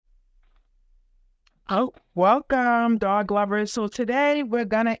Oh, welcome, dog lovers. So today we're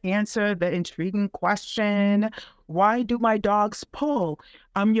going to answer the intriguing question, why do my dogs pull?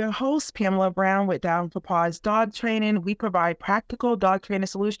 I'm your host, Pamela Brown with Down for Paws Dog Training. We provide practical dog training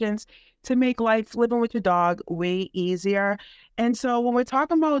solutions to make life living with your dog way easier. And so when we're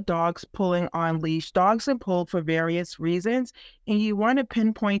talking about dogs pulling on leash, dogs can pull for various reasons. And you want to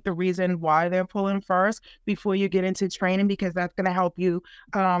pinpoint the reason why they're pulling first before you get into training, because that's going to help you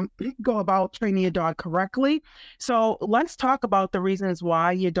go about training your dog correctly. So let's talk about the reasons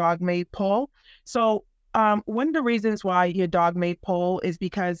why your dog may pull. So one of the reasons why your dog may pull is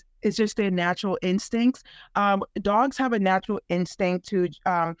because it's just their natural instincts. Dogs have a natural instinct to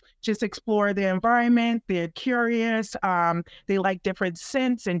just explore their environment. They're curious. They like different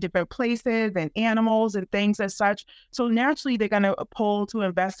scents and different places and animals and things as such. So naturally, they're going to pull to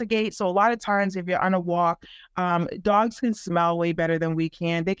investigate. So a lot of times, if you're on a walk, dogs can smell way better than we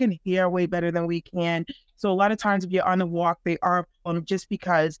can. They can hear way better than we can. So a lot of times, if you're on the walk, they are just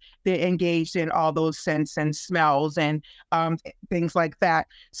because they're engaged in all those scents and smells and things like that.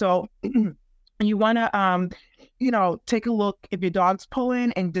 So you want to, take a look if your dog's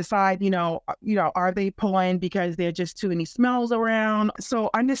pulling and decide, are they pulling because there are just too many smells around? So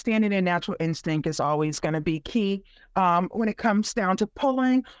understanding their natural instinct is always going to be key when it comes down to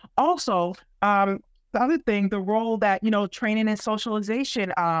pulling. Also, the other thing, the role that, training and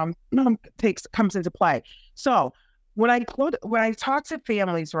socialization comes into play. So when I talk to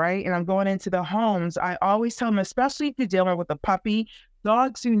families, right, and I'm going into the homes, I always tell them, especially if you're dealing with a puppy,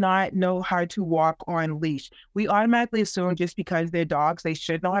 dogs do not know how to walk on leash. We automatically assume just because they're dogs, they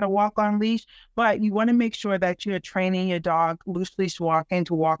should know how to walk on leash, but you want to make sure that you're training your dog loose leash walking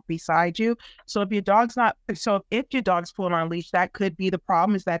to walk beside you. So if your dog's pulling on leash, that could be the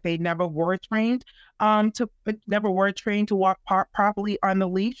problem, is that they never were trained to walk properly on the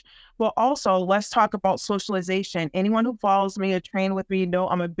leash. But also, let's talk about socialization. Anyone who follows me or train with me know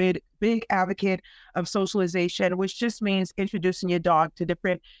I'm a big advocate of socialization, which just means introducing your dog to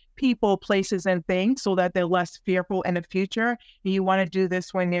different people, places, and things so that they're less fearful in the future. And you want to do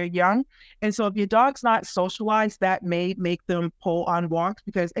this when they're young. And so if your dog's not socialized, that may make them pull on walks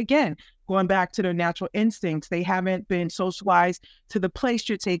because, again, going back to their natural instincts, they haven't been socialized to the place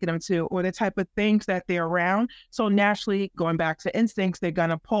you're taking them to or the type of things that they're around. So naturally, going back to instincts, they're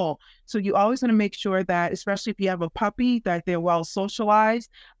going to pull. So you always want to make sure that, especially if you have a puppy, that they're well socialized,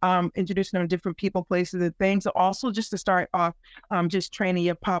 introducing them to different people, places, and things. Also, just to start off, just training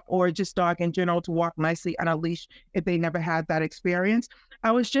your pup or just dog in general to walk nicely on a leash if they never had that experience.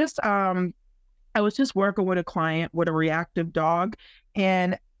 I was just working with a client with a reactive dog,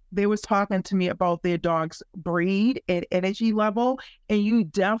 and they was talking to me about their dog's breed and energy level. And you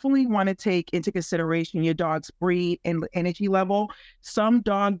definitely want to take into consideration your dog's breed and energy level. Some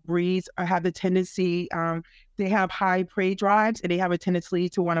dog breeds have the tendency, they have high prey drives and they have a tendency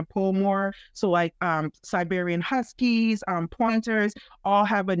to want to pull more. So like Siberian Huskies, pointers, all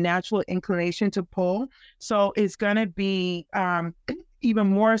have a natural inclination to pull. So it's going to be even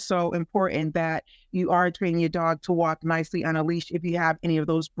more so important that you are training your dog to walk nicely on a leash if you have any of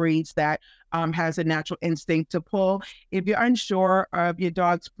those breeds that has a natural instinct to pull. If you're unsure of your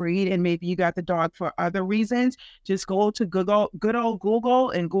dog's breed and maybe you got the dog for other reasons, just go to good old Google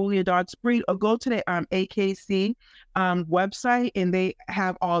and Google your dog's breed, or go to the AKC website, and they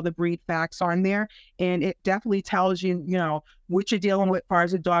have all the breed facts on there. And it definitely tells you, what you're dealing with as far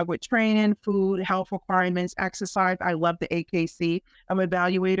as a dog with training, food, health requirements, exercise. I love the AKC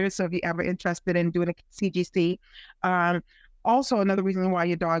evaluator. So if you're ever interested in doing a CGC, also, another reason why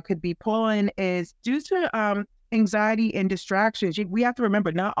your dog could be pulling is due to anxiety and distractions. We have to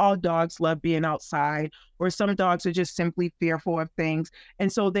remember, not all dogs love being outside, or some dogs are just simply fearful of things. And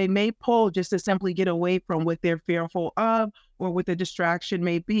so they may pull just to simply get away from what they're fearful of or what the distraction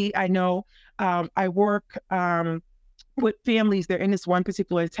may be. I know I work with families. They're in this one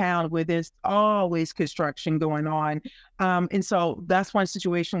particular town where there's always construction going on. And so that's one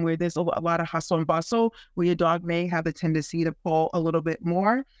situation where there's a lot of hustle and bustle, where your dog may have a tendency to pull a little bit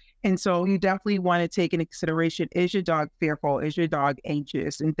more. And so you definitely want to take into consideration, is your dog fearful? Is your dog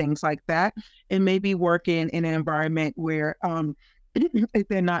anxious? And things like that. And maybe working in an environment where if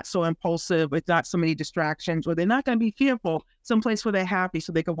they're not so impulsive, with not so many distractions, or they're not going to be fearful, someplace where they're happy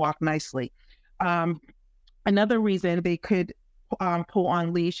so they can walk nicely. Another reason they could pull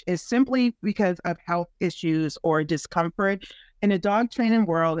on leash is simply because of health issues or discomfort. In the dog training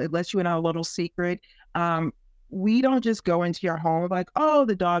world, it lets you in a little secret. we don't just go into your home like, oh,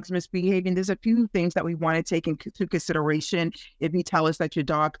 the dog's misbehaving. There's a few things that we want to take into consideration. If you tell us that your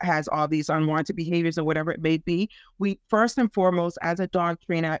dog has all these unwanted behaviors or whatever it may be, we first and foremost, as a dog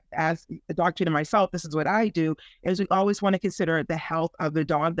trainer, as a dog trainer myself, this is what I do, is we always want to consider the health of the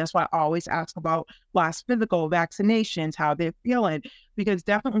dog. That's why I always ask about last physical, vaccinations, how they're feeling, because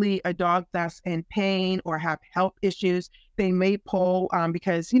definitely a dog that's in pain or have health issues, they may pull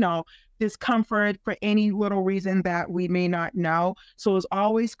because, discomfort for any little reason that we may not know. So it's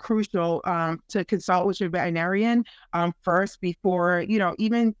always crucial to consult with your veterinarian first before,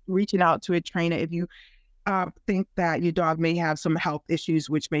 even reaching out to a trainer if you think that your dog may have some health issues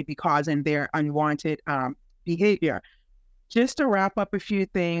which may be causing their unwanted behavior. Just to wrap up a few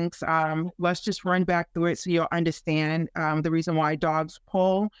things, let's just run back through it so you'll understand the reason why dogs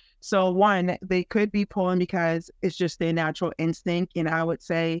pull. So one, they could be pulling because it's just their natural instinct. And I would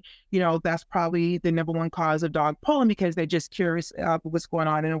say, that's probably the number one cause of dog pulling because they're just curious of what's going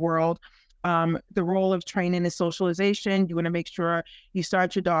on in the world. The role of training is socialization. You want to make sure you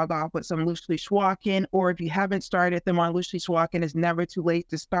start your dog off with some loose leash walking, or if you haven't started them on loose leash walking, it's never too late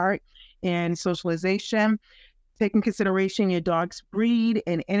to start. And socialization. Take in consideration your dog's breed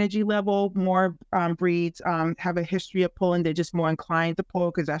and energy level. More breeds have a history of pulling. They're just more inclined to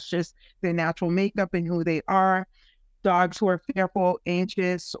pull because that's just their natural makeup and who they are. Dogs who are fearful,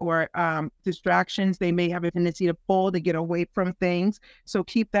 anxious, or distractions, they may have a tendency to pull to get away from things. So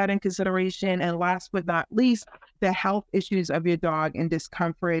keep that in consideration. And last but not least, the health issues of your dog and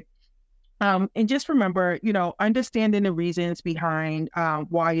discomfort. And just remember, understanding the reasons behind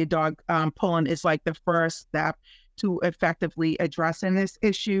why your dog pulling is like the first step to effectively addressing this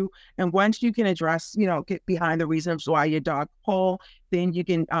issue. And once you can address, get behind the reasons why your dog pull, then you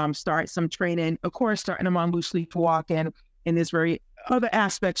can start some training, of course, starting them on loose leash walking. And there's very other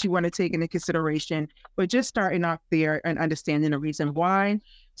aspects you want to take into consideration, but just starting off there and understanding the reason why.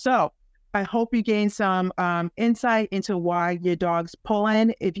 So I hope you gain some insight into why your dog's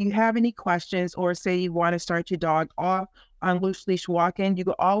pulling. If you have any questions or say you want to start your dog off on loose leash walking, you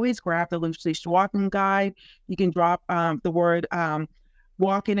can always grab the loose leash walking guide. You can drop the word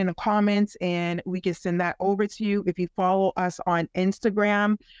walking in the comments and we can send that over to you. If you follow us on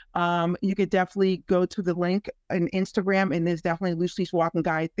Instagram, you could definitely go to the link on Instagram and there's definitely a loose leash walking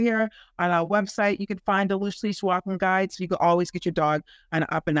guide there. On our website, you can find a loose leash walking guide so you can always get your dog on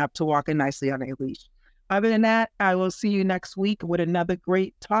up and up to walking nicely on a leash. Other than that, I will see you next week with another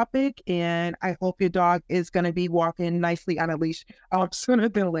great topic, and I hope your dog is going to be walking nicely on a leash sooner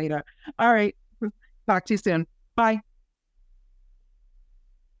than later. All right, talk to you soon. Bye.